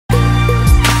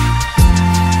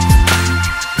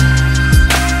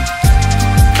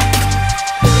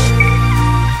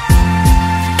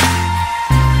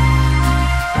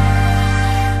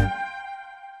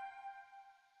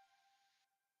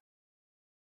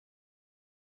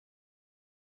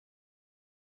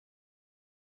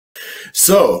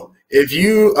So, if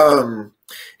you,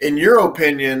 in your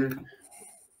opinion,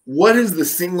 what is the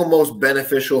single most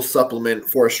beneficial supplement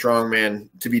for a strongman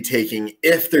to be taking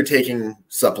if they're taking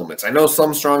supplements? I know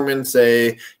some strongmen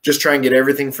say just try and get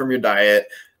everything from your diet.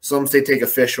 Some say take a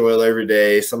fish oil every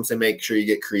day. Some say make sure you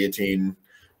get creatine.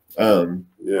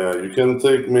 Yeah, you can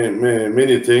take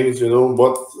many things,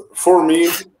 but for me,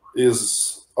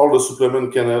 is all the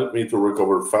supplement can help me to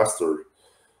recover faster.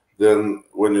 Then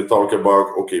when you talk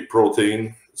about, okay,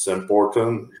 protein, it's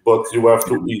important, but you have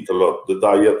to eat a lot. The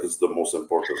diet is the most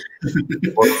important.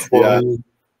 But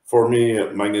for me,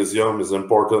 magnesium is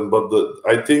important. But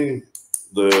I think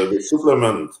the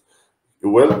supplement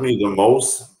who helped me the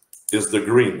most is the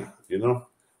green,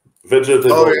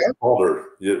 vegetable powder.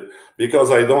 Yeah, because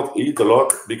I don't eat a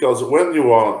lot. Because when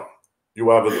you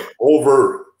have an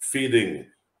overfeeding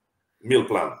meal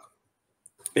plan,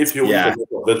 if you eat a lot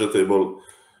of vegetable,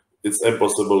 it's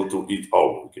impossible to eat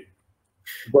all. Okay.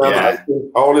 Then I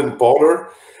think all in powder,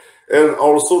 and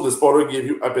also this powder give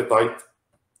you appetite,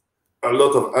 a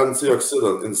lot of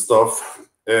antioxidant and stuff,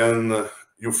 and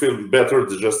you feel better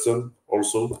digestion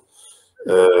also,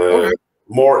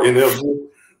 more energy,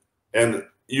 and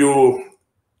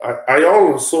I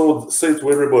also say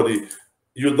to everybody,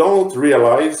 you don't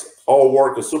realize how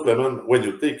work a supplement when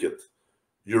you take it.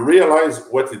 You realize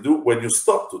what you do when you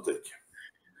stop to take it.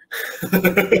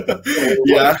 When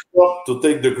you stop to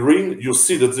take the green, you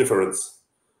see the difference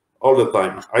all the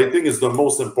time. I think it's the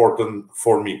most important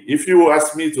for me. If you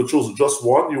ask me to choose just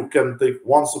one, you can take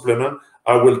one supplement.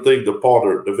 I will take the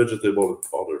powder, the vegetable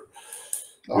powder.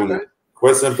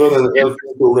 Quite simple and help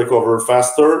you to recover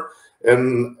faster.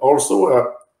 And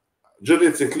also,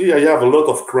 genetically, I have a lot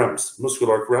of cramps,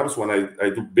 muscular cramps when I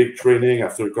do big training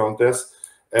after contest,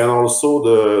 and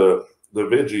also the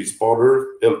veggies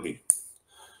powder help me.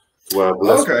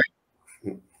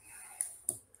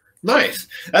 Nice.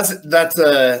 That's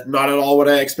not at all what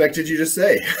I expected you to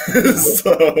say.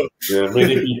 Yeah,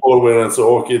 many people will say,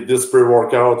 okay, this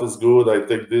pre-workout is good. I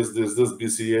take this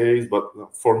BCAAs, but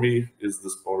for me, it's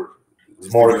this powder.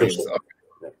 It's more efficient.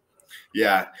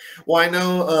 Yeah. Well, I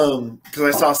know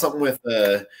because I saw something with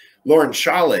Lawrence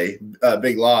Chalet,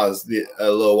 Big Laws, a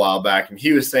little while back, and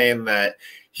he was saying that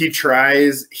he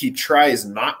tries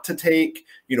not to take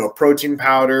protein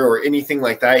powder or anything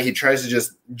like that. He tries to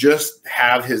just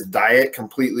have his diet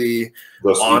completely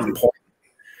on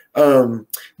point.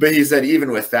 But he said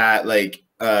even with that, like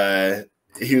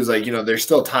he was like, there's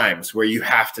still times where you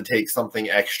have to take something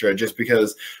extra just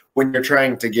because when you're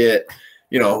trying to get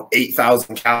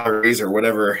 8,000 calories or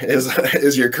whatever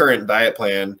is your current diet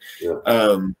plan.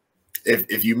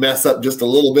 If you mess up just a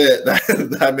little bit,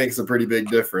 that makes a pretty big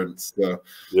difference. So.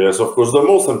 Yes, of course. The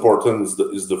most important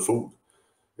is the food.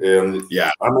 And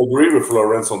I'm agree with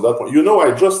Florence on that one.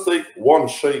 I just take one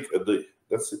shake a day.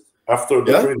 That's it. After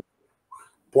the training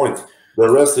point. The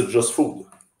rest is just food.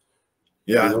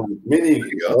 Yeah.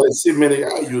 I see many,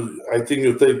 I think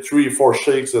you take 3-4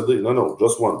 shakes a day. No,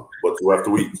 just one. But you have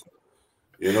to eat.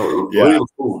 Real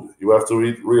food. You have to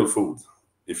eat real food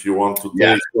if you want to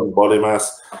take some body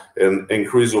mass and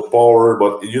increase your power.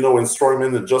 But in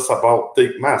strongman, it's just about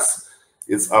take mass.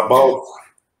 It's about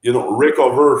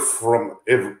recover from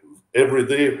every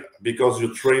day because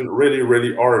you train really,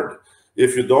 really hard.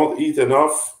 If you don't eat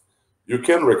enough, you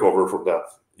can recover from that.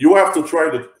 You have to try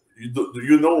to.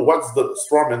 What the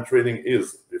strongman training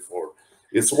is before.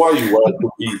 It's why you have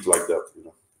to eat like that.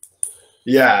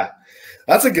 Yeah.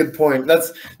 That's a good point.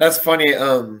 That's funny.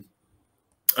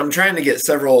 I'm trying to get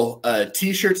several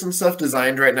T-shirts and stuff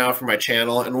designed right now for my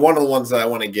channel, and one of the ones that I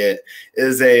want to get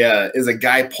is a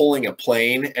guy pulling a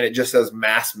plane, and it just says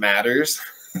 "Mass Matters."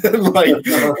 Like,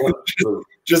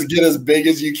 just get as big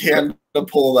as you can to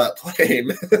pull that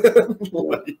plane.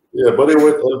 Yeah, but it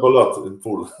would help a lot in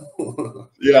pull.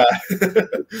 Yeah.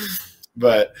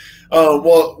 But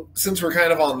well, since we're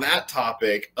kind of on that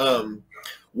topic,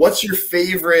 what's your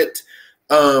favorite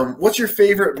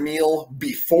meal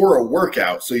before a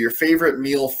workout? So your favorite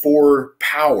meal for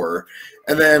power,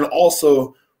 and then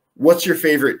also what's your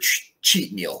favorite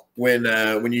cheat meal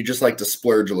when you just like to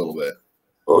splurge a little bit?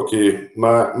 Okay,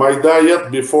 my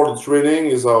diet before the training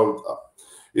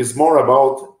is more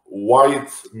about white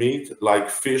meat like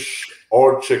fish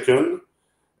or chicken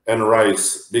and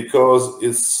rice because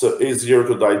it's easier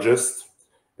to digest.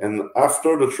 And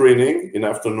after the training in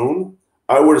afternoon,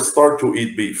 I will start to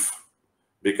eat beef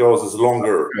because it's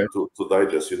longer to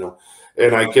digest,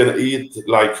 And I can eat,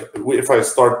 like, if I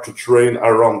start to train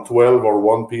around 12 or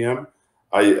 1 p.m.,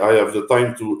 I have the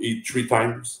time to eat 3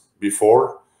 times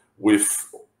before with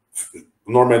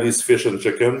normally it's fish and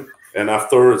chicken. And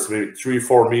after it's maybe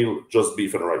 3-4 meals, just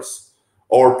beef and rice.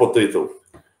 or potato.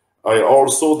 I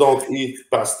also don't eat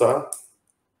pasta.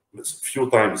 It's a few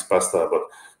times pasta, but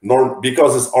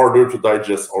because it's harder to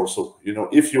digest also. You know,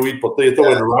 if you eat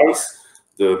potato and rice,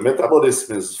 the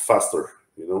metabolism is faster,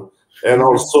 you know. And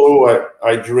also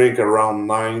I drink around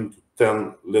 9 to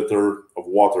 10 liters of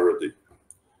water a day.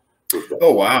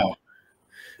 Oh, wow.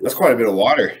 That's quite a bit of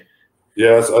water.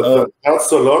 Yes,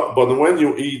 that's a lot. But when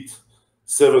you eat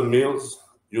 7 meals,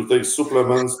 you take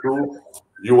supplements too,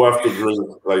 you have to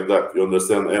drink like that. You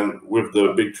understand? And with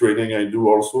the big training I do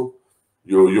also,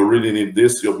 you really need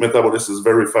this. Your metabolism is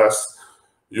very fast.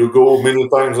 You go many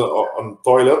times on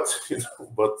toilet, you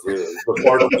know, but the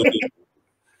part of the day,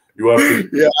 you have to.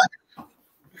 Yeah.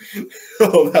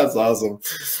 Oh, that's awesome.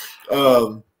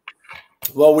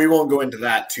 Well, we won't go into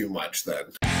that too much then.